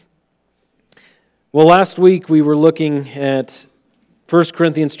Well, last week we were looking at 1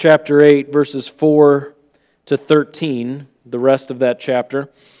 Corinthians chapter 8, verses 4 to 13, the rest of that chapter,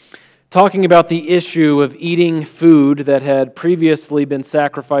 talking about the issue of eating food that had previously been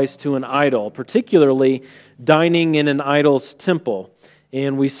sacrificed to an idol, particularly dining in an idol's temple.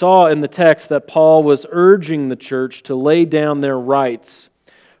 And we saw in the text that Paul was urging the church to lay down their rights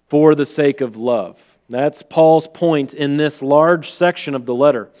for the sake of love. That's Paul's point in this large section of the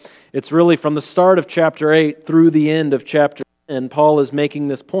letter. It's really from the start of chapter 8 through the end of chapter 10. Paul is making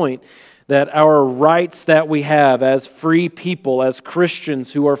this point that our rights that we have as free people, as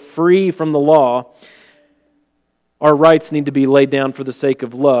Christians who are free from the law, our rights need to be laid down for the sake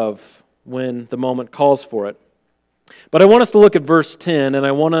of love when the moment calls for it. But I want us to look at verse 10, and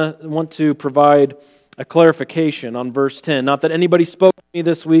I want to provide a clarification on verse 10. Not that anybody spoke to me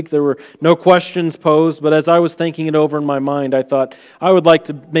this week. There were no questions posed, but as I was thinking it over in my mind, I thought I would like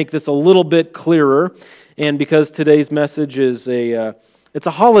to make this a little bit clearer. And because today's message is it's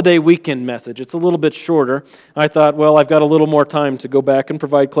a holiday weekend message, it's a little bit shorter, I thought, well, I've got a little more time to go back and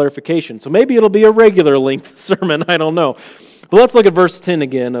provide clarification. So maybe it'll be a regular length sermon, I don't know. But let's look at verse 10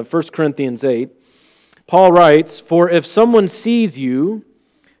 again of 1 Corinthians 8. Paul writes, "For if someone sees you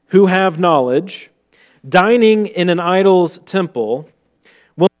who have knowledge dining in an idol's temple,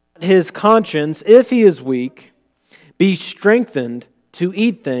 will not his conscience, if he is weak, be strengthened to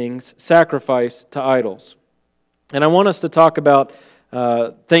eat things sacrificed to idols?" And I want us to talk about,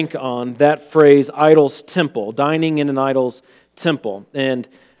 think on that phrase, idol's temple, dining in an idol's temple. And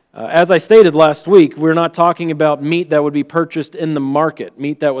as I stated last week, we're not talking about meat that would be purchased in the market,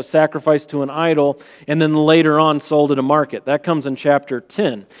 meat that was sacrificed to an idol and then later on sold at a market. That comes in chapter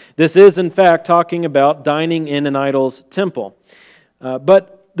 10. This is, in fact, talking about dining in an idol's temple.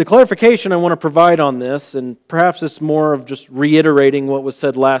 But the clarification I want to provide on this, and perhaps it's more of just reiterating what was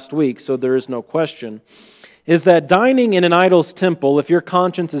said last week, so there is no question, is that dining in an idol's temple, if your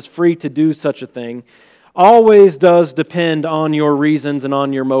conscience is free to do such a thing, always does depend on your reasons and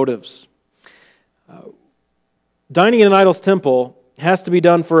on your motives. Dining in an idol's temple has to be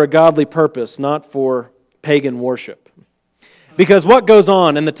done for a godly purpose, not for pagan worship. Because what goes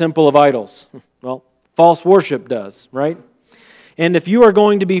on in the temple of idols? Well, false worship does, right? And if you are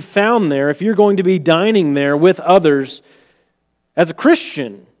going to be found there, if you're going to be dining there with others, as a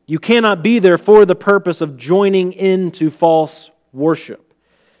Christian, you cannot be there for the purpose of joining into false worship.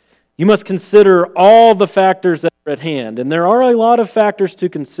 You must consider all the factors that are at hand, and there are a lot of factors to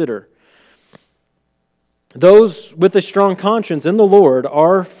consider. Those with a strong conscience in the Lord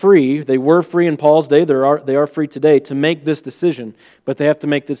are free. They were free in Paul's day. They are free today to make this decision, but they have to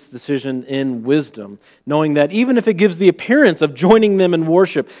make this decision in wisdom, knowing that even if it gives the appearance of joining them in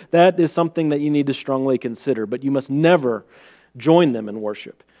worship, that is something that you need to strongly consider, but you must never join them in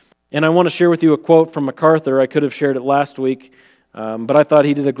worship. And I want to share with you a quote from MacArthur. I could have shared it last week, but I thought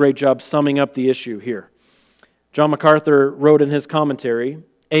he did a great job summing up the issue here. John MacArthur wrote in his commentary,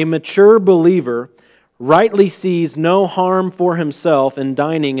 "A mature believer rightly sees no harm for himself in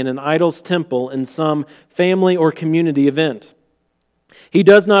dining in an idol's temple in some family or community event. He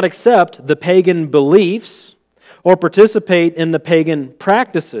does not accept the pagan beliefs or participate in the pagan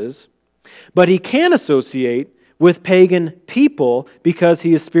practices, but he can associate with pagan people because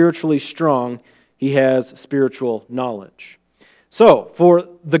he is spiritually strong. He has spiritual knowledge." So, for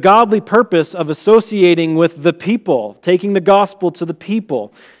the godly purpose of associating with the people, taking the gospel to the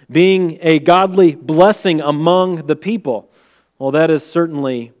people, being a godly blessing among the people, well, that is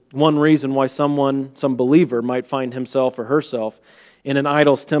certainly one reason why some believer might find himself or herself in an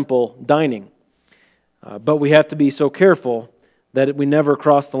idol's temple dining. But we have to be so careful that we never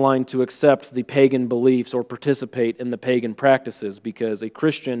cross the line to accept the pagan beliefs or participate in the pagan practices, because a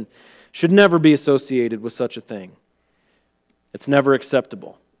Christian should never be associated with such a thing. It's never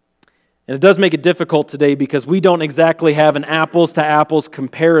acceptable. And it does make it difficult today because we don't exactly have an apples-to-apples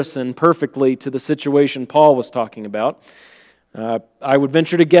comparison perfectly to the situation Paul was talking about. I would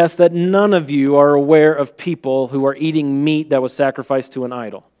venture to guess that none of you are aware of people who are eating meat that was sacrificed to an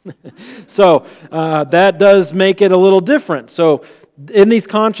idol. So that does make it a little different. So in these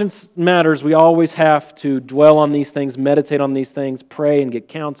conscience matters, we always have to dwell on these things, meditate on these things, pray and get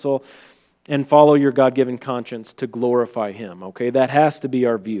counsel, and follow your God-given conscience to glorify Him. Okay, that has to be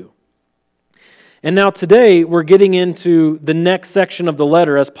our view. And now today, we're getting into the next section of the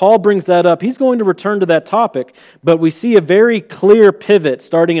letter. As Paul brings that up, he's going to return to that topic, but we see a very clear pivot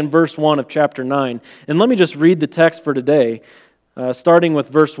starting in verse 1 of chapter 9. And let me just read the text for today, starting with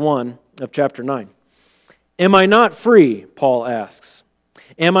verse 1 of chapter 9. "Am I not free?" Paul asks.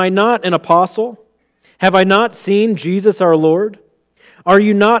 "Am I not an apostle? Have I not seen Jesus our Lord? Are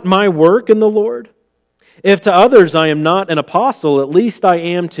you not my work in the Lord? If to others I am not an apostle, at least I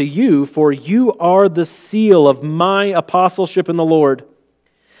am to you, for you are the seal of my apostleship in the Lord.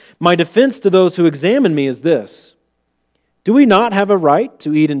 My defense to those who examine me is this: do we not have a right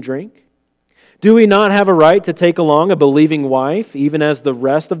to eat and drink? Do we not have a right to take along a believing wife, even as the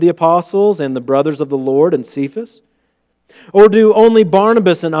rest of the apostles and the brothers of the Lord and Cephas? Or do only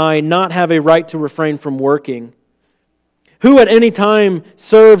Barnabas and I not have a right to refrain from working? Who at any time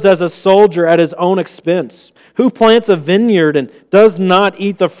serves as a soldier at his own expense? Who plants a vineyard and does not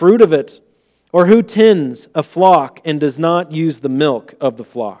eat the fruit of it? Or who tends a flock and does not use the milk of the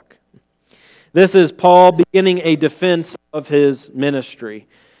flock? This is Paul beginning a defense of his ministry.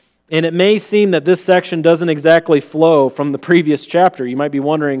 And it may seem that this section doesn't exactly flow from the previous chapter. You might be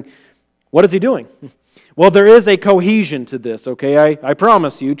wondering, what is he doing? Well, there is a cohesion to this, okay? I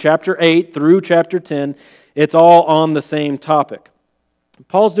promise you, chapter 8 through chapter 10, it's all on the same topic.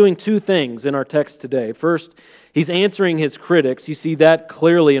 Paul's doing two things in our text today. First, he's answering his critics. You see that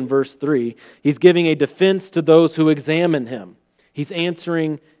clearly in verse 3. He's giving a defense to those who examine him. He's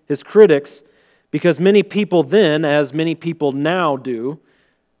answering his critics because many people then, as many people now do,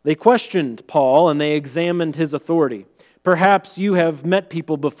 they questioned Paul and they examined his authority. Perhaps you have met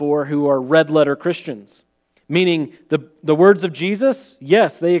people before who are red-letter Christians, meaning the words of Jesus,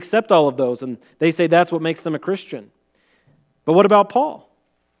 yes, they accept all of those, and they say that's what makes them a Christian. But what about Paul?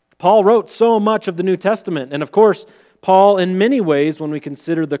 Paul wrote so much of the New Testament, and of course, Paul, in many ways, when we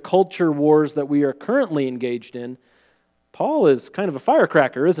consider the culture wars that we are currently engaged in, Paul is kind of a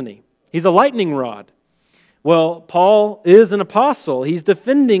firecracker, isn't he? He's a lightning rod. Well, Paul is an apostle. He's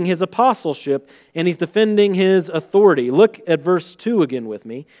defending his apostleship, and he's defending his authority. Look at verse 2 again with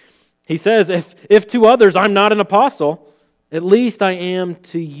me. He says, if to others I'm not an apostle, at least I am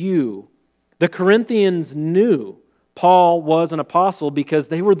to you. The Corinthians knew Paul was an apostle because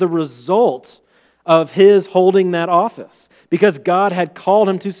they were the result of his holding that office. Because God had called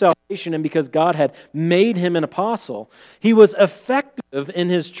him to salvation and because God had made him an apostle. He was effective in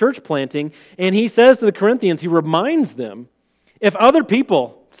his church planting, and he says to the Corinthians, he reminds them, if other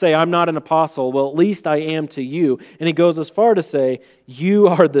people say I'm not an apostle, well, at least I am to you. And he goes as far to say, you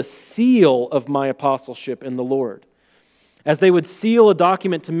are the seal of my apostleship in the Lord. As they would seal a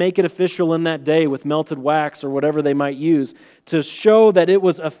document to make it official in that day with melted wax or whatever they might use to show that it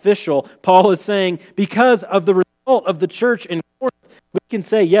was official, Paul is saying, because of the result of the church in Corinth, we can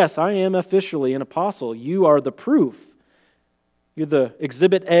say, yes, I am officially an apostle. You are the proof. You're the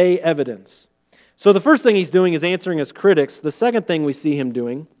exhibit A evidence. So the first thing he's doing is answering his critics. The second thing we see him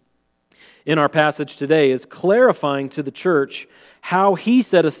doing in our passage today is clarifying to the church how he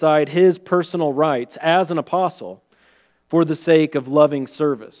set aside his personal rights as an apostle for the sake of loving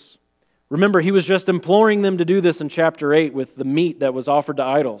service. Remember, he was just imploring them to do this in chapter 8 with the meat that was offered to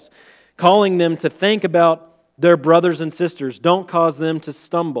idols, calling them to think about their brothers and sisters. Don't cause them to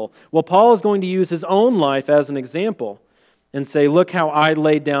stumble. Well, Paul is going to use his own life as an example and say, look how I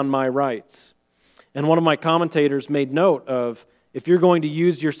laid down my rights. And one of my commentators made note of, if you're going to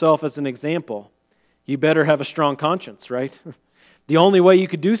use yourself as an example, you better have a strong conscience, right? The only way you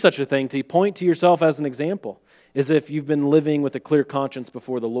could do such a thing, to point to yourself as an example, is if you've been living with a clear conscience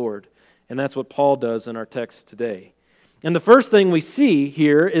before the Lord. And that's what Paul does in our text today. And the first thing we see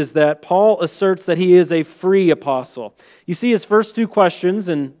here is that Paul asserts that he is a free apostle. You see his first two questions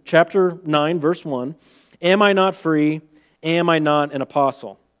in chapter 9, verse 1. Am I not free? Am I not an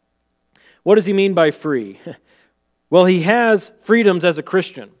apostle? What does he mean by free? Well, he has freedoms as a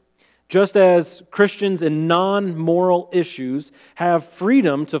Christian. Just as Christians in non-moral issues have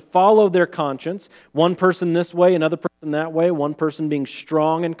freedom to follow their conscience, one person this way, another person that way, one person being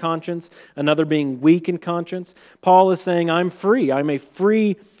strong in conscience, another being weak in conscience, Paul is saying, I'm free. I'm a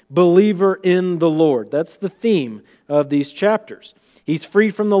free believer in the Lord. That's the theme of these chapters. He's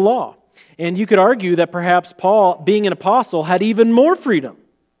free from the law. And you could argue that perhaps Paul, being an apostle, had even more freedom.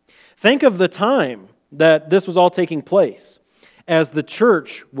 Think of the time that this was all taking place, as the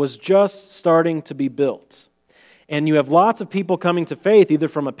church was just starting to be built. And you have lots of people coming to faith, either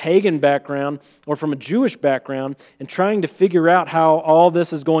from a pagan background or from a Jewish background, and trying to figure out how all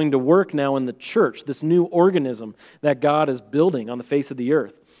this is going to work now in the church, this new organism that God is building on the face of the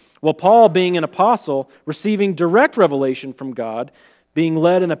earth. Well, Paul, being an apostle, receiving direct revelation from God, being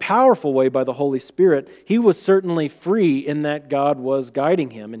led in a powerful way by the Holy Spirit, he was certainly free in that God was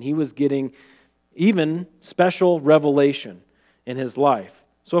guiding him, and he was getting even special revelation in his life.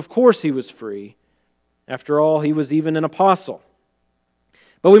 So of course he was free. After all, he was even an apostle.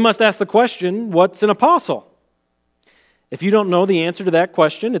 But we must ask the question, what's an apostle? If you don't know the answer to that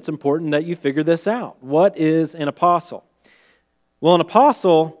question, it's important that you figure this out. What is an apostle? Well, an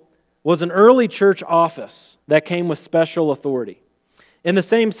apostle was an early church office that came with special authority. In the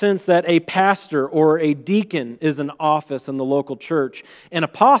same sense that a pastor or a deacon is an office in the local church, an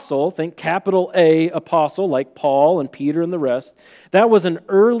apostle, think capital A apostle like Paul and Peter and the rest, that was an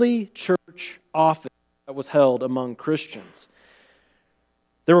early church office that was held among Christians.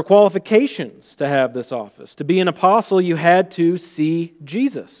 There were qualifications to have this office. To be an apostle, you had to see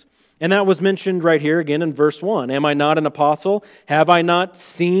Jesus. And that was mentioned right here again in verse 1. Am I not an apostle? Have I not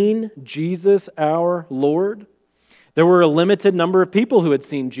seen Jesus our Lord? There were a limited number of people who had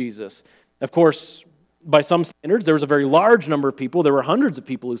seen Jesus. Of course, by some standards, there was a very large number of people. There were hundreds of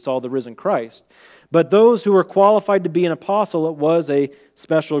people who saw the risen Christ. But those who were qualified to be an apostle, it was a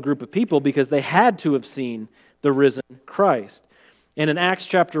special group of people because they had to have seen the risen Christ. And in Acts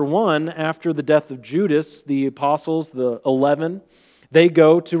chapter 1, after the death of Judas, the apostles, the 11, they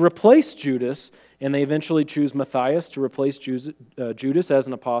go to replace Judas, and they eventually choose Matthias to replace Judas as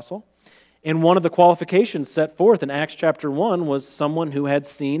an apostle. And one of the qualifications set forth in Acts chapter 1 was someone who had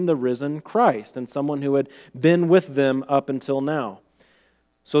seen the risen Christ and someone who had been with them up until now.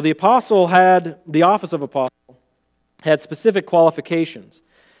 So the office of apostle had specific qualifications.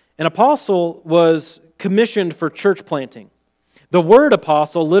 An apostle was commissioned for church planting. The word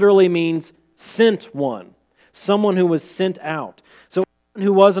apostle literally means sent one, someone who was sent out. So someone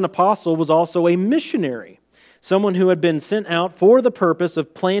who was an apostle was also a missionary, someone who had been sent out for the purpose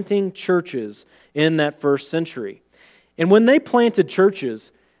of planting churches in that first century. And when they planted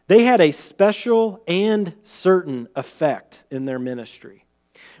churches, they had a special and certain effect in their ministry.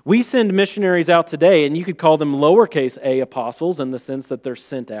 We send missionaries out today, and you could call them lowercase a apostles in the sense that they're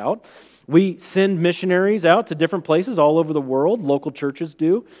sent out. We send missionaries out to different places all over the world, local churches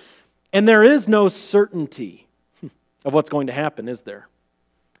do, and there is no certainty of what's going to happen, is there?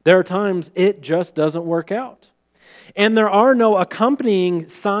 There are times it just doesn't work out. And there are no accompanying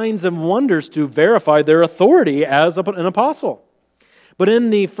signs and wonders to verify their authority as an apostle. But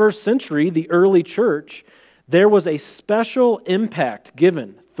in the first century, the early church, there was a special impact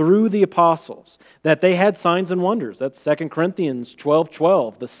given through the apostles that they had signs and wonders. That's 2 Corinthians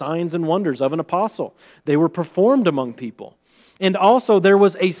 12:12, the signs and wonders of an apostle. They were performed among people. And also there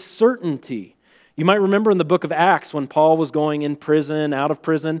was a certainty. You might remember in the book of Acts when Paul was going in prison, out of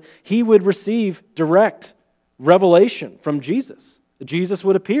prison, he would receive direct revelation from Jesus. Jesus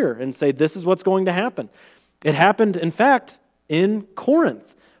would appear and say, this is what's going to happen. It happened, in fact, in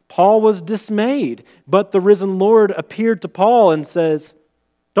Corinth. Paul was dismayed, but the risen Lord appeared to Paul and says,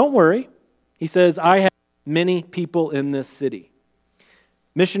 don't worry. He says, I have many people in this city.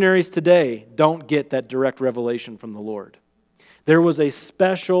 Missionaries today don't get that direct revelation from the Lord. There was a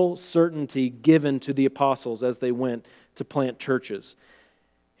special certainty given to the apostles as they went to plant churches.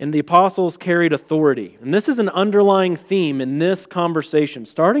 And the apostles carried authority. And this is an underlying theme in this conversation.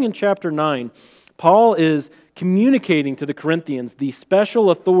 Starting in chapter 9, Paul is communicating to the Corinthians the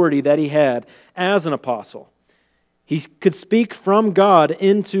special authority that he had as an apostle. He could speak from God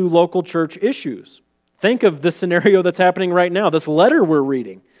into local church issues. Think of the scenario that's happening right now, this letter we're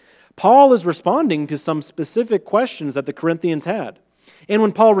reading. Paul is responding to some specific questions that the Corinthians had. And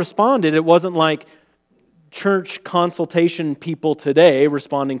when Paul responded, it wasn't like church consultation people today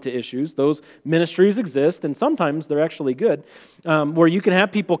responding to issues. Those ministries exist, and sometimes they're actually good, where you can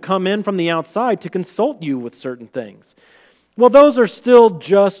have people come in from the outside to consult you with certain things. Well, those are still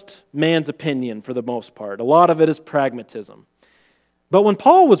just man's opinion for the most part. A lot of it is pragmatism. But when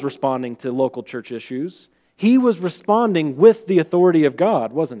Paul was responding to local church issues, he was responding with the authority of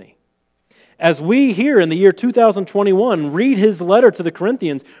God, wasn't he? As we here in the year 2021 read his letter to the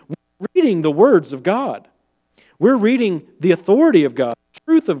Corinthians, we're reading the words of God. We're reading the authority of God, the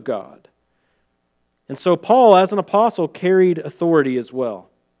truth of God. And so Paul, as an apostle, carried authority as well.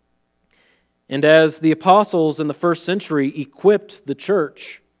 And as the apostles in the first century equipped the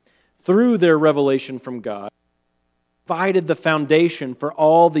church through their revelation from God, provided the foundation for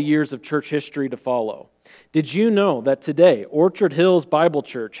all the years of church history to follow. Did you know that today Orchard Hills Bible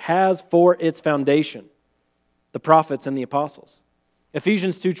Church has for its foundation the prophets and the apostles?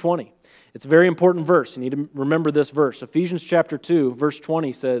 Ephesians 2:20. It's a very important verse. You need to remember this verse. Ephesians chapter 2, verse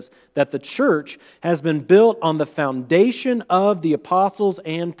 20 says that the church has been built on the foundation of the apostles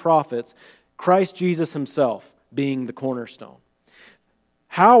and prophets, Christ Jesus himself being the cornerstone.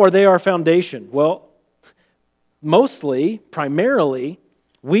 How are they our foundation? Well, primarily,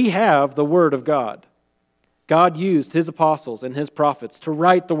 we have the Word of God. God used His apostles and His prophets to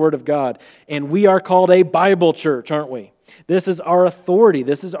write the Word of God, and we are called a Bible church, aren't we? This is our authority.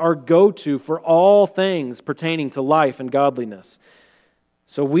 This is our go-to for all things pertaining to life and godliness.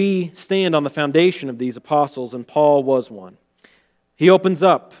 So we stand on the foundation of these apostles, and Paul was one. He opens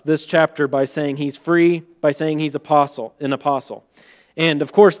up this chapter by saying he's free, by saying he's an apostle. And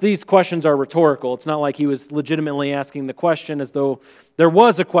of course, these questions are rhetorical. It's not like he was legitimately asking the question as though there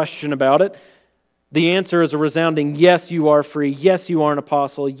was a question about it. The answer is a resounding yes, you are free. Yes, you are an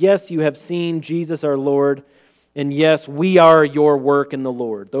apostle. Yes, you have seen Jesus our Lord. And yes, we are your work in the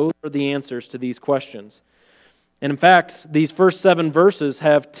Lord. Those are the answers to these questions. And in fact, these first 7 verses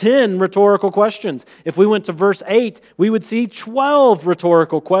have 10 rhetorical questions. If we went to verse 8, we would see 12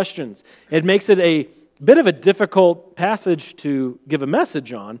 rhetorical questions. It makes it a bit of a difficult passage to give a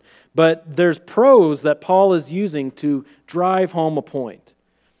message on, but there's prose that Paul is using to drive home a point.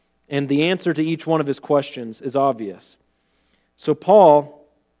 And the answer to each one of his questions is obvious. So Paul,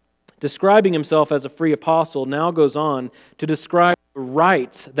 describing himself as a free apostle, now goes on to describe the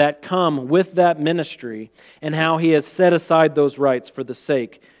rights that come with that ministry and how he has set aside those rights for the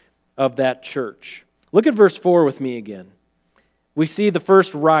sake of that church. Look at verse 4 with me again. We see the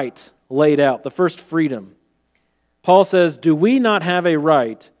first right laid out, the first freedom. Paul says, "Do we not have a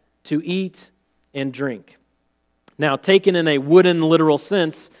right to eat and drink?" Now, taken in a wooden literal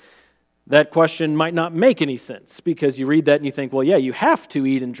sense, that question might not make any sense because you read that and you think, well, yeah, you have to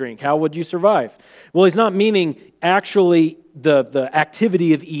eat and drink. How would you survive? Well, he's not meaning actually the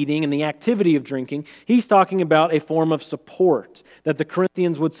activity of eating and the activity of drinking. He's talking about a form of support that the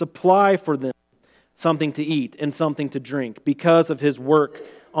Corinthians would supply for them something to eat and something to drink because of his work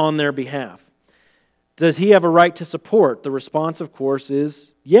on their behalf. Does he have a right to support? The response, of course,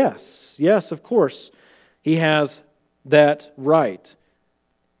 is yes. Yes, of course, he has that right.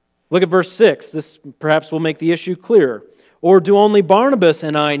 Look at verse 6. This perhaps will make the issue clearer. Or do only Barnabas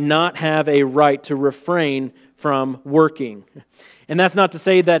and I not have a right to refrain from working? And that's not to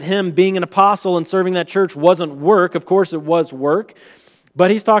say that him being an apostle and serving that church wasn't work. Of course it was work.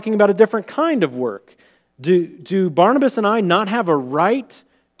 But he's talking about a different kind of work. Do Barnabas and I not have a right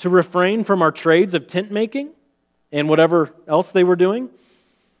to refrain from our trades of tent making and whatever else they were doing?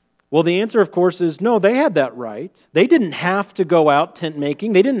 Well, the answer, of course, is no, they had that right. They didn't have to go out tent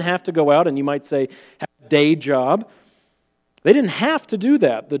making. They didn't have to go out and you might say have a day job. They didn't have to do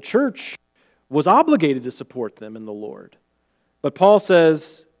that. The church was obligated to support them in the Lord. But Paul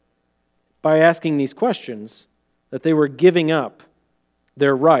says, by asking these questions, that they were giving up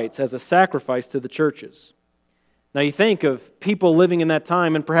their rights as a sacrifice to the churches. Now you think of people living in that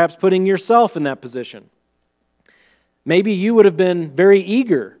time and perhaps putting yourself in that position. Maybe you would have been very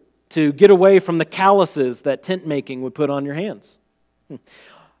eager to get away from the calluses that tent making would put on your hands.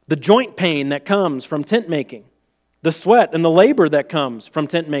 The joint pain that comes from tent making. The sweat and the labor that comes from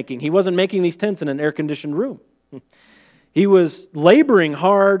tent making. He wasn't making these tents in an air-conditioned room. He was laboring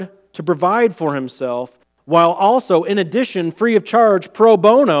hard to provide for himself while also, in addition, free of charge, pro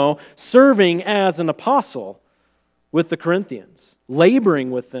bono, serving as an apostle with the Corinthians,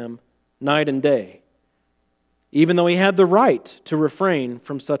 laboring with them night and day, even though he had the right to refrain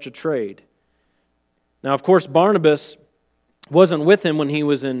from such a trade. Now, of course, Barnabas wasn't with him when he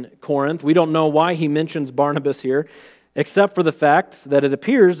was in Corinth. We don't know why he mentions Barnabas here, except for the fact that it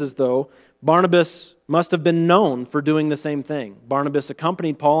appears as though Barnabas must have been known for doing the same thing. Barnabas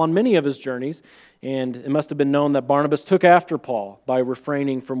accompanied Paul on many of his journeys, and it must have been known that Barnabas took after Paul by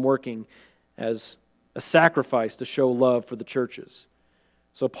refraining from working as a sacrifice to show love for the churches.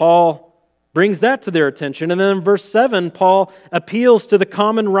 So Paul brings that to their attention. And then in verse 7, Paul appeals to the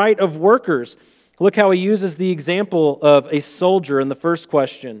common right of workers. Look how he uses the example of a soldier in the first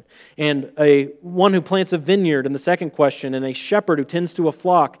question, and one who plants a vineyard in the second question, and a shepherd who tends to a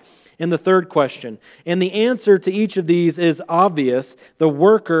flock in the third question. And the answer to each of these is obvious. The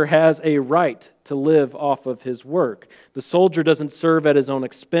worker has a right to live off of his work. The soldier doesn't serve at his own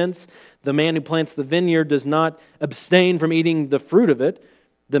expense. The man who plants the vineyard does not abstain from eating the fruit of it.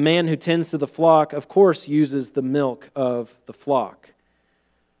 The man who tends to the flock, of course, uses the milk of the flock.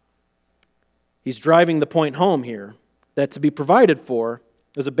 He's driving the point home here that to be provided for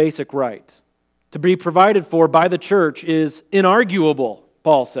is a basic right. To be provided for by the church is inarguable,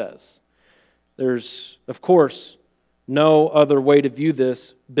 Paul says. There's, of course, no other way to view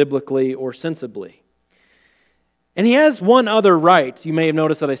this biblically or sensibly. And he has one other right. You may have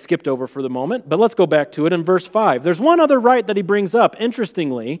noticed that I skipped over for the moment, but let's go back to it in verse 5. There's one other right that he brings up,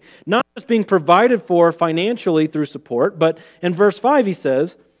 interestingly, not just being provided for financially through support, but in verse 5 he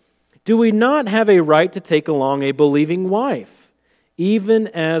says, "Do we not have a right to take along a believing wife, even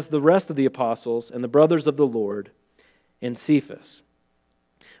as the rest of the apostles and the brothers of the Lord and Cephas?"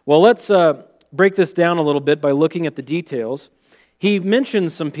 Well, let's break this down a little bit by looking at the details. He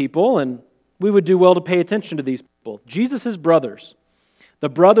mentions some people, and we would do well to pay attention to these people. Jesus' brothers. The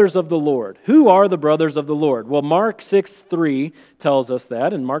brothers of the Lord. Who are the brothers of the Lord? Well, Mark 6:3 tells us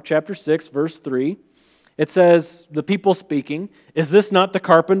that. In Mark chapter 6, verse 3, it says, the people speaking, "Is this not the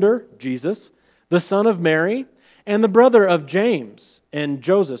carpenter, Jesus, the son of Mary, and the brother of James and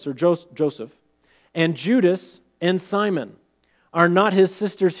Joseph, and Judas and Simon? Are not his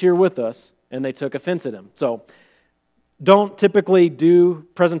sisters here with us?" And they took offense at him. So, don't typically do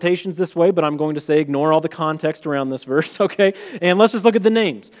presentations this way, but I'm going to say ignore all the context around this verse, okay? And let's just look at the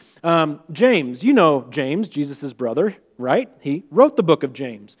names. James, you know James, Jesus' brother, right? He wrote the book of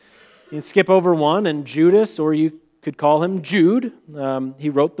James. You can skip over one, and Judas, or you could call him Jude. He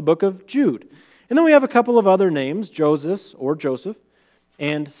wrote the book of Jude. And then we have a couple of other names, Joseph,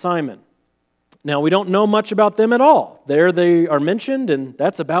 and Simon. Now, we don't know much about them at all. There they are mentioned, and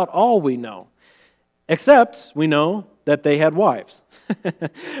that's about all we know. Except we know that they had wives,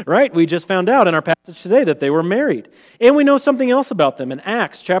 right? We just found out in our passage today that they were married. And we know something else about them. In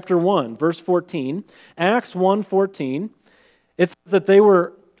Acts chapter 1, verse 14, Acts 1:14, it says that they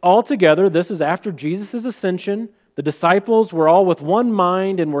were all together. This is after Jesus' ascension. The disciples were all with one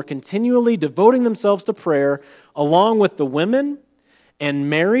mind and were continually devoting themselves to prayer, along with the women and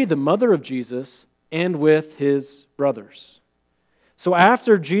Mary, the mother of Jesus, and with his brothers. So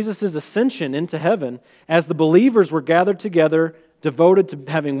after Jesus' ascension into heaven, as the believers were gathered together, devoted to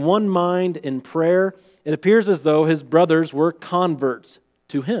having one mind in prayer, it appears as though his brothers were converts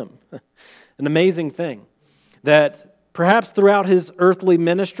to him. An amazing thing. That perhaps throughout his earthly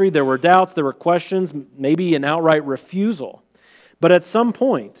ministry, there were doubts, there were questions, maybe an outright refusal. But at some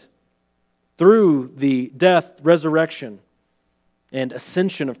point, through the death, resurrection, and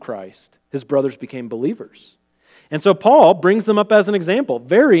ascension of Christ, his brothers became believers. And so Paul brings them up as an example.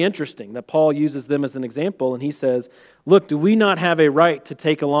 Very interesting that Paul uses them as an example, and he says, "Look, do we not have a right to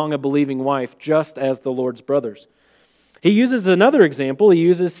take along a believing wife just as the Lord's brothers?" He uses another example. He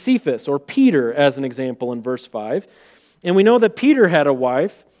uses Cephas, or Peter, as an example in verse 5. And we know that Peter had a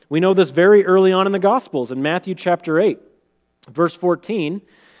wife. We know this very early on in the Gospels. In Matthew chapter 8, verse 14,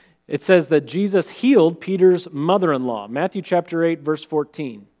 it says that Jesus healed Peter's mother-in-law. Matthew chapter 8, verse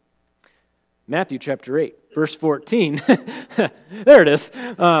 14. Matthew chapter 8, verse 14. There it is.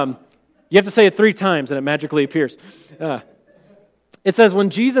 You have to say it 3 times and it magically appears. It says, when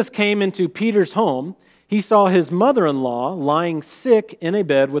Jesus came into Peter's home, he saw his mother-in-law lying sick in a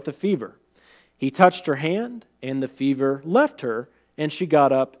bed with a fever. He touched her hand, and the fever left her, and she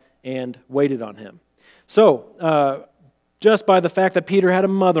got up and waited on him. So, just by the fact that Peter had a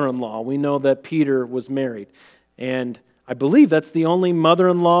mother-in-law, we know that Peter was married. And I believe that's the only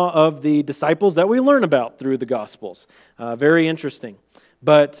mother-in-law of the disciples that we learn about through the Gospels. Very interesting.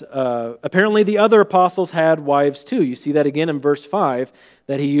 But apparently the other apostles had wives too. You see that again in verse 5,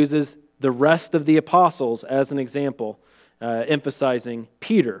 that he uses the rest of the apostles as an example, emphasizing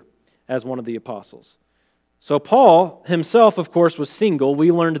Peter as one of the apostles. So Paul himself, of course, was single.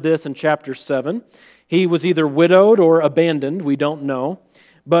 We learned this in chapter 7. He was either widowed or abandoned. We don't know.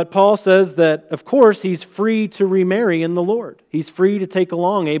 But Paul says that, of course, he's free to remarry in the Lord. He's free to take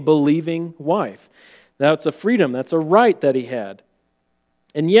along a believing wife. That's a freedom. That's a right that he had.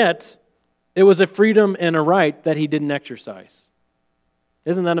 And yet, it was a freedom and a right that he didn't exercise.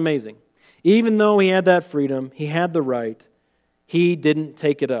 Isn't that amazing? Even though he had that freedom, he had the right, he didn't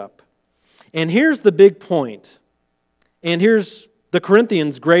take it up. And here's the big point. And here's the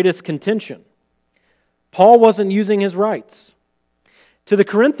Corinthians' greatest contention. Paul wasn't using his rights. To the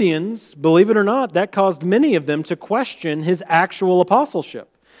Corinthians, believe it or not, that caused many of them to question his actual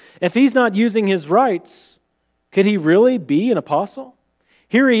apostleship. If he's not using his rights, could he really be an apostle?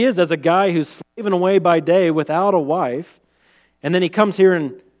 Here he is as a guy who's slaving away by day without a wife, and then he comes here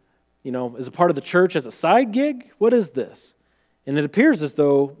and, is a part of the church as a side gig? What is this? And it appears as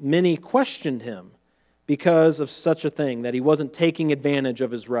though many questioned him because of such a thing, that he wasn't taking advantage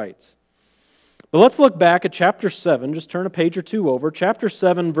of his rights. But let's look back at chapter 7. Just turn a page or two over. Chapter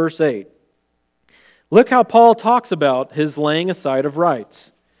 7, verse 8. Look how Paul talks about his laying aside of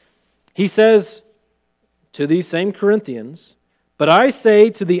rights. He says to these same Corinthians, "But I say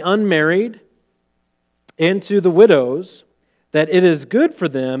to the unmarried and to the widows that it is good for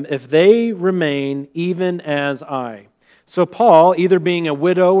them if they remain even as I." So Paul, either being a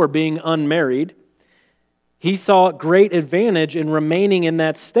widow or being unmarried, he saw great advantage in remaining in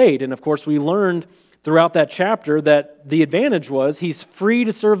that state. And of course, we learned throughout that chapter that the advantage was he's free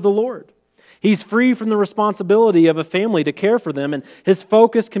to serve the Lord. He's free from the responsibility of a family to care for them, and his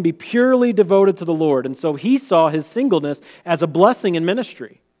focus can be purely devoted to the Lord. And so he saw his singleness as a blessing in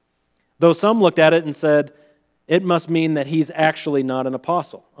ministry. Though some looked at it and said, it must mean that he's actually not an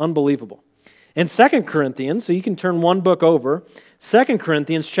apostle. Unbelievable. In 2 Corinthians, so you can turn one book over, 2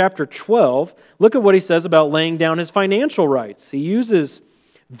 Corinthians chapter 12, look at what he says about laying down his financial rights. He uses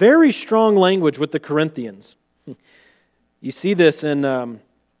very strong language with the Corinthians. You see this in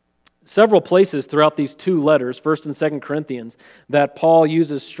several places throughout these two letters, 1 and 2 Corinthians, that Paul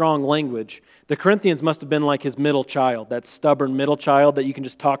uses strong language. The Corinthians must have been like his middle child, that stubborn middle child that you can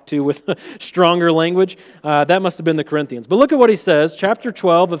just talk to with stronger language. That must have been the Corinthians. But look at what he says, chapter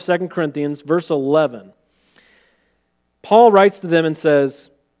 12 of 2 Corinthians, verse 11. Paul writes to them and says,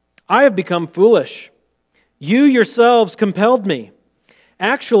 "I have become foolish. You yourselves compelled me.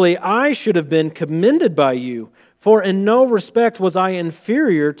 Actually, I should have been commended by you, for in no respect was I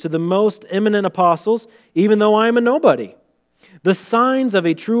inferior to the most eminent apostles, even though I am a nobody. The signs of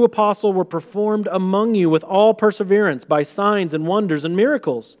a true apostle were performed among you with all perseverance by signs and wonders and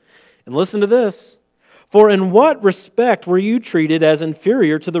miracles." And listen to this. "For in what respect were you treated as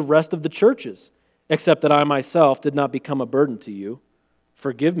inferior to the rest of the churches, except that I myself did not become a burden to you?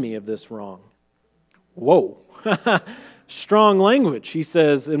 Forgive me of this wrong." Whoa. Strong language. He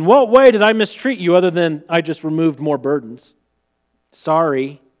says, in what way did I mistreat you other than I just removed more burdens?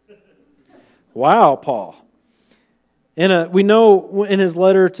 Sorry. Wow, Paul. We know in his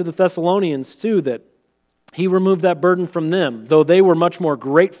letter to the Thessalonians, too, that he removed that burden from them, though they were much more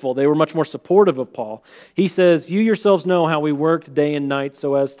grateful. They were much more supportive of Paul. He says, "You yourselves know how we worked day and night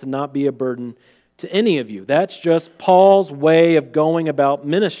so as to not be a burden to any of you." That's just Paul's way of going about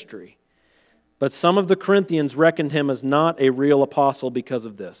ministry. But some of the Corinthians reckoned him as not a real apostle because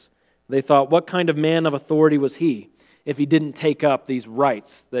of this. They thought, what kind of man of authority was he if he didn't take up these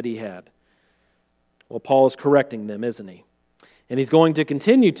rights that he had? Well, Paul is correcting them, isn't he? And he's going to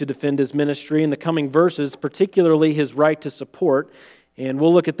continue to defend his ministry in the coming verses, particularly his right to support. And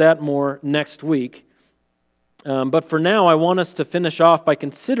we'll look at that more next week. But for now, I want us to finish off by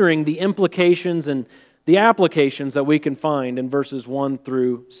considering the implications and the applications that we can find in verses 1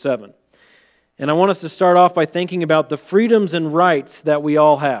 through 7. And I want us to start off by thinking about the freedoms and rights that we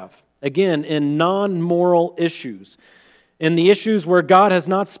all have. Again, in non-moral issues. In the issues where God has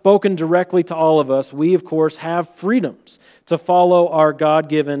not spoken directly to all of us, we, of course, have freedoms to follow our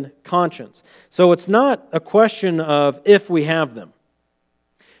God-given conscience. So it's not a question of if we have them,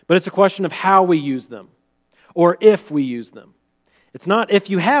 but it's a question of how we use them, or if we use them. It's not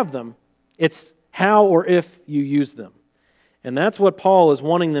if you have them, it's how or if you use them. And that's what Paul is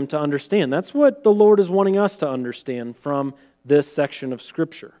wanting them to understand. That's what the Lord is wanting us to understand from this section of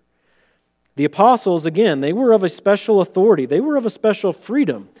Scripture. The apostles, again, they were of a special authority. They were of a special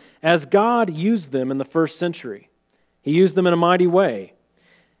freedom as God used them in the first century. He used them in a mighty way.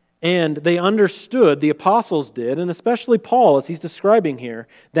 And they understood, the apostles did, and especially Paul, as he's describing here,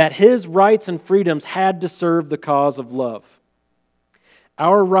 that his rights and freedoms had to serve the cause of love.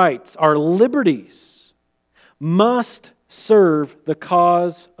 Our rights, our liberties, must serve the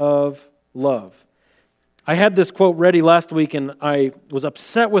cause of love. I had this quote ready last week, and I was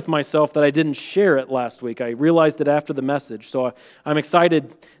upset with myself that I didn't share it last week. I realized it after the message, so I'm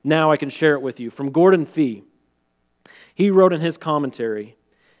excited now I can share it with you. From Gordon Fee. He wrote in his commentary,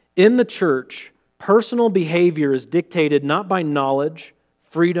 "In the church, personal behavior is dictated not by knowledge,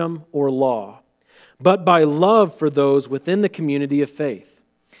 freedom, or law, but by love for those within the community of faith.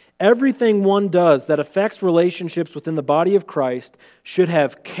 Everything one does that affects relationships within the body of Christ should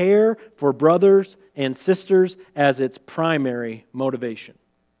have care for brothers and sisters as its primary motivation."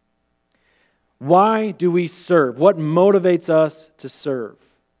 Why do we serve? What motivates us to serve?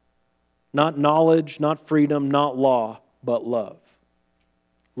 Not knowledge, not freedom, not law, but love.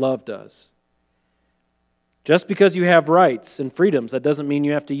 Love does. Just because you have rights and freedoms, that doesn't mean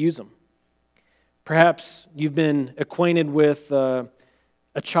you have to use them. Perhaps you've been acquainted with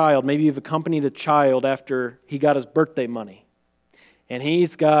a child. Maybe you've accompanied a child after he got his birthday money. And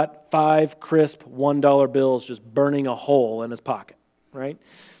he's got 5 crisp $1 bills just burning a hole in his pocket, right?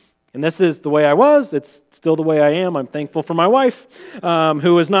 And this is the way I was. It's still the way I am. I'm thankful for my wife,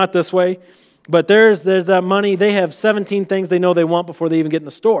 who is not this way. But there's that money. They have 17 things they know they want before they even get in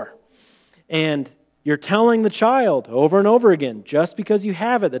the store. And you're telling the child over and over again, just because you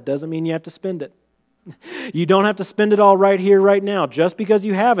have it, that doesn't mean you have to spend it. You don't have to spend it all right here, right now. Just because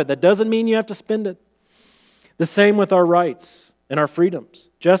you have it, that doesn't mean you have to spend it. The same with our rights and our freedoms.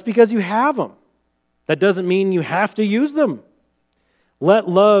 Just because you have them, that doesn't mean you have to use them. Let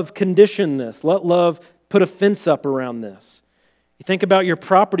love condition this. Let love put a fence up around this. You think about your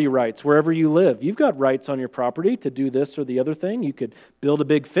property rights wherever you live. You've got rights on your property to do this or the other thing. You could build a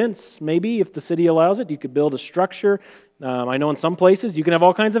big fence, maybe, if the city allows it. You could build a structure. I know in some places you can have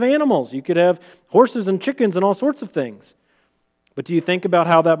all kinds of animals. You could have horses and chickens and all sorts of things. But do you think about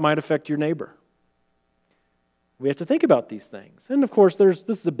how that might affect your neighbor? We have to think about these things. And of course, this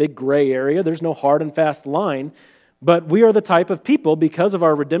is a big gray area. There's no hard and fast line. But we are the type of people, because of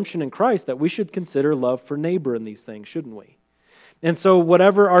our redemption in Christ, that we should consider love for neighbor in these things, shouldn't we? And so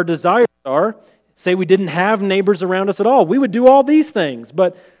whatever our desires are, say we didn't have neighbors around us at all, we would do all these things.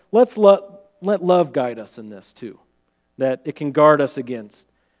 But let's let love guide us in this too, that it can guard us against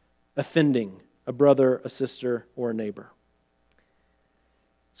offending a brother, a sister, or a neighbor.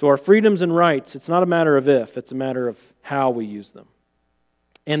 So our freedoms and rights, it's not a matter of if, it's a matter of how we use them.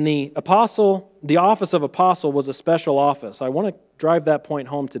 And the office of apostle was a special office. I want to drive that point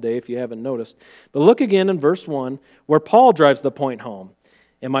home today if you haven't noticed. But look again in verse 1 where Paul drives the point home.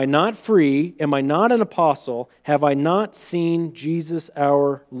 Am I not free? Am I not an apostle? Have I not seen Jesus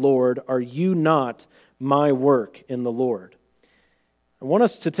our Lord? Are you not my work in the Lord? I want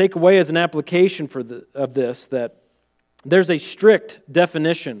us to take away as an application of this that there's a strict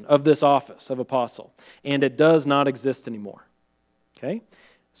definition of this office of apostle, and it does not exist anymore. Okay?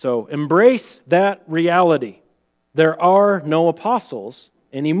 So embrace that reality. There are no apostles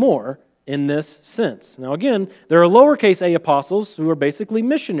anymore in this sense. Now again, there are lowercase a apostles who are basically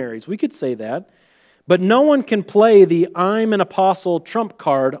missionaries. We could say that. But no one can play the I'm an apostle trump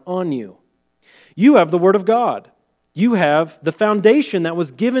card on you. You have the Word of God. You have the foundation that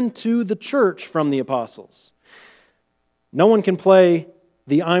was given to the church from the apostles. No one can play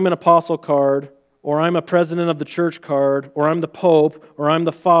the I'm an apostle card, or I'm a president of the church card, or I'm the pope, or I'm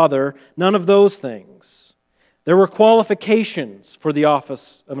the father. None of those things. There were qualifications for the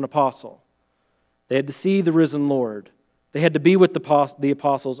office of an apostle. They had to see the risen Lord. They had to be with the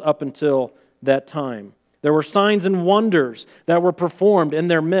apostles up until that time. There were signs and wonders that were performed in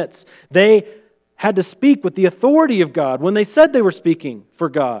their midst. They had to speak with the authority of God when they said they were speaking for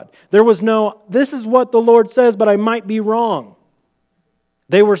God. There was no, this is what the Lord says, but I might be wrong.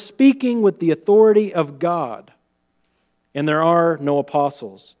 They were speaking with the authority of God. And there are no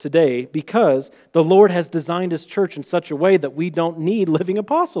apostles today because the Lord has designed His church in such a way that we don't need living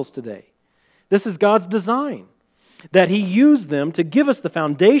apostles today. This is God's design, that He used them to give us the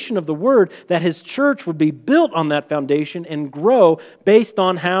foundation of the Word, that His church would be built on that foundation and grow based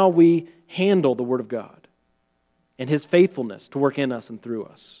on how we handle the Word of God and His faithfulness to work in us and through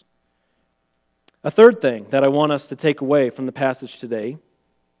us. A third thing that I want us to take away from the passage today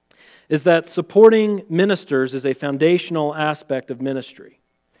is that supporting ministers is a foundational aspect of ministry.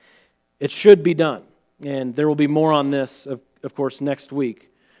 It should be done, and there will be more on this, of course, next week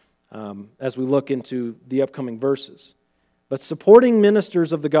as we look into the upcoming verses. But supporting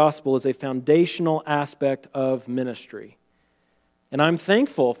ministers of the gospel is a foundational aspect of ministry. And I'm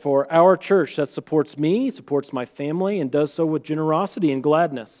thankful for our church that supports me, supports my family, and does so with generosity and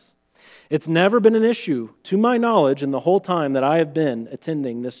gladness. It's never been an issue, to my knowledge, in the whole time that I have been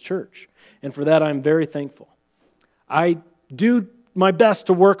attending this church. And for that, I'm very thankful. I do my best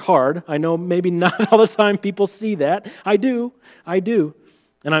to work hard. I know maybe not all the time people see that. I do.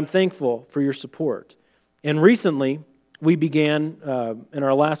 And I'm thankful for your support. And recently, we began, in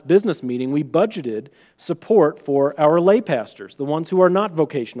our last business meeting, we budgeted support for our lay pastors, the ones who are not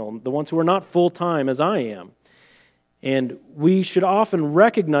vocational, the ones who are not full-time as I am. And we should often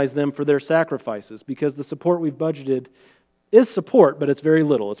recognize them for their sacrifices because the support we've budgeted is support, but it's very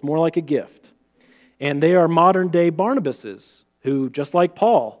little. It's more like a gift. And they are modern-day Barnabases who, just like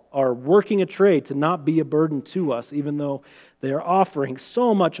Paul, are working a trade to not be a burden to us, even though they are offering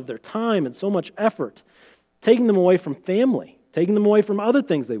so much of their time and so much effort, taking them away from family, taking them away from other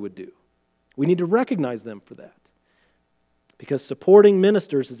things they would do. We need to recognize them for that because supporting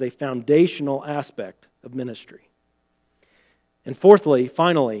ministers is a foundational aspect of ministry. And fourthly,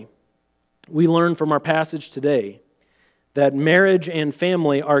 finally, we learn from our passage today that marriage and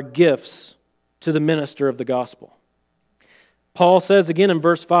family are gifts to the minister of the gospel. Paul says again in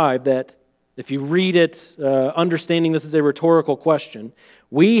verse 5 that if you read it, understanding this is a rhetorical question,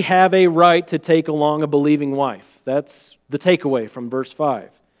 we have a right to take along a believing wife. That's the takeaway from verse 5.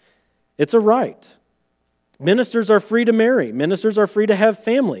 It's a right. Ministers are free to marry. Ministers are free to have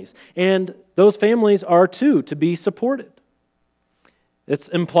families. And those families are too to be supported. It's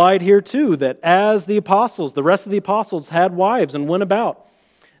implied here too that as the apostles, the rest of the apostles had wives and went about,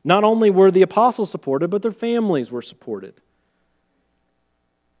 not only were the apostles supported, but their families were supported.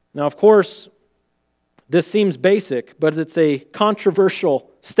 Now, of course, this seems basic, but it's a controversial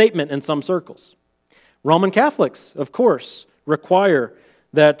statement in some circles. Roman Catholics, of course, require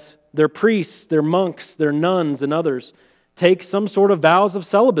that their priests, their monks, their nuns, and others take some sort of vows of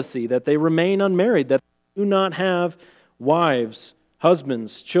celibacy, that they remain unmarried, that they do not have wives,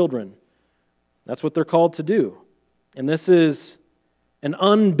 husbands, children. That's what they're called to do. And this is an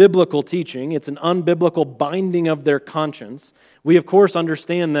unbiblical teaching. It's an unbiblical binding of their conscience. We, of course,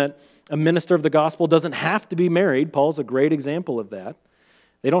 understand that a minister of the gospel doesn't have to be married. Paul's a great example of that.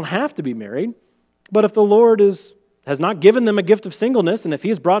 They don't have to be married. But if the Lord has not given them a gift of singleness, and if He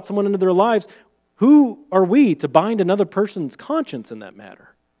has brought someone into their lives, who are we to bind another person's conscience in that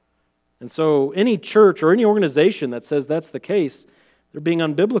matter? And so any church or any organization that says that's the case, they're being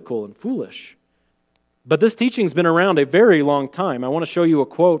unbiblical and foolish. But this teaching's been around a very long time. I want to show you a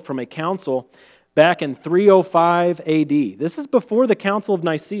quote from a council back in 305 AD. This is before the Council of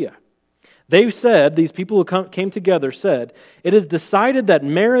Nicaea. They said, these people who came together said, "It is decided that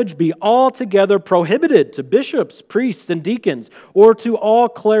marriage be altogether prohibited to bishops, priests, and deacons, or to all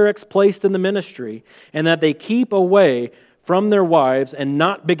clerics placed in the ministry, and that they keep away from their wives and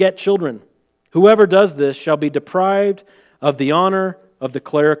not beget children. Whoever does this shall be deprived of the honor of the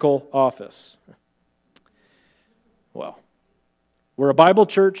clerical office." Well, we're a Bible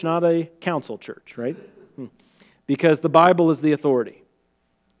church, not a council church, right? Because the Bible is the authority.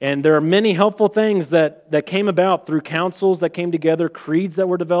 And there are many helpful things that came about through councils that came together, creeds that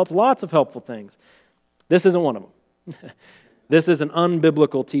were developed, lots of helpful things. This isn't one of them. This is an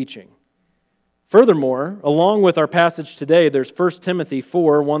unbiblical teaching. Furthermore, along with our passage today, there's 1 Timothy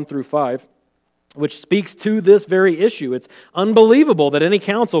 4, 1 through 5, which speaks to this very issue. It's unbelievable that any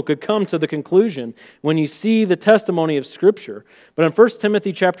council could come to the conclusion when you see the testimony of Scripture. But in 1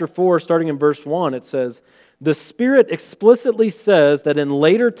 Timothy chapter 4, starting in verse 1, it says, "The Spirit explicitly says that in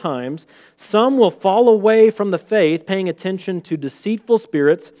later times some will fall away from the faith, paying attention to deceitful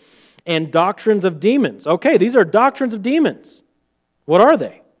spirits and doctrines of demons." Okay, these are doctrines of demons. What are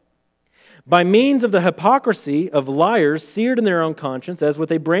they? "By means of the hypocrisy of liars seared in their own conscience, as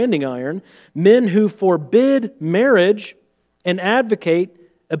with a branding iron, men who forbid marriage and advocate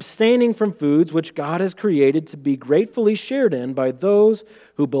abstaining from foods which God has created to be gratefully shared in by those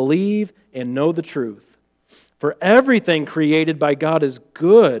who believe and know the truth. For everything created by God is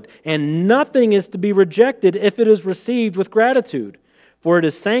good, and nothing is to be rejected if it is received with gratitude, for it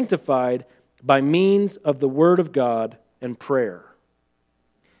is sanctified by means of the Word of God and prayer."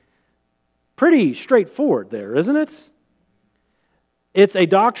 Pretty straightforward there, isn't it? It's a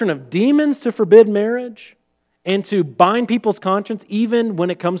doctrine of demons to forbid marriage and to bind people's conscience even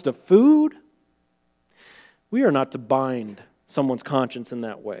when it comes to food. We are not to bind someone's conscience in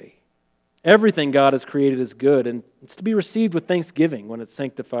that way. Everything God has created is good, and it's to be received with thanksgiving when it's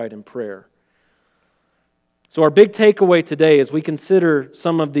sanctified in prayer. So our big takeaway today as we consider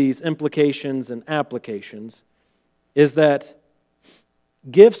some of these implications and applications is that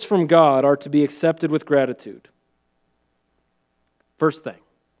gifts from God are to be accepted with gratitude. First thing.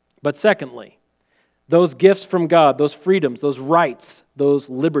 But secondly, those gifts from God, those freedoms, those rights, those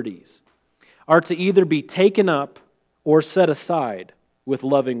liberties, are to either be taken up or set aside with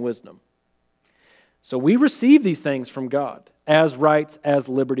loving wisdom. So we receive these things from God as rights, as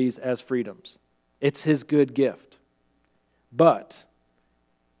liberties, as freedoms. It's His good gift. But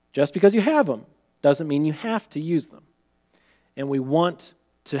just because you have them doesn't mean you have to use them. And we want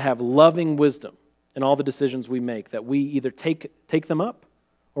to have loving wisdom in all the decisions we make, that we either take them up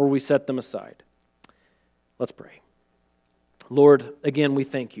or we set them aside. Let's pray. Lord, again, we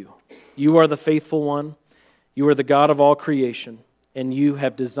thank You. You are the faithful one. You are the God of all creation, and You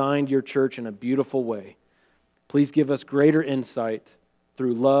have designed Your church in a beautiful way. Please give us greater insight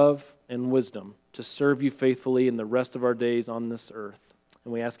through love and wisdom to serve You faithfully in the rest of our days on this earth.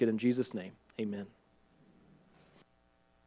 And we ask it in Jesus' name. Amen.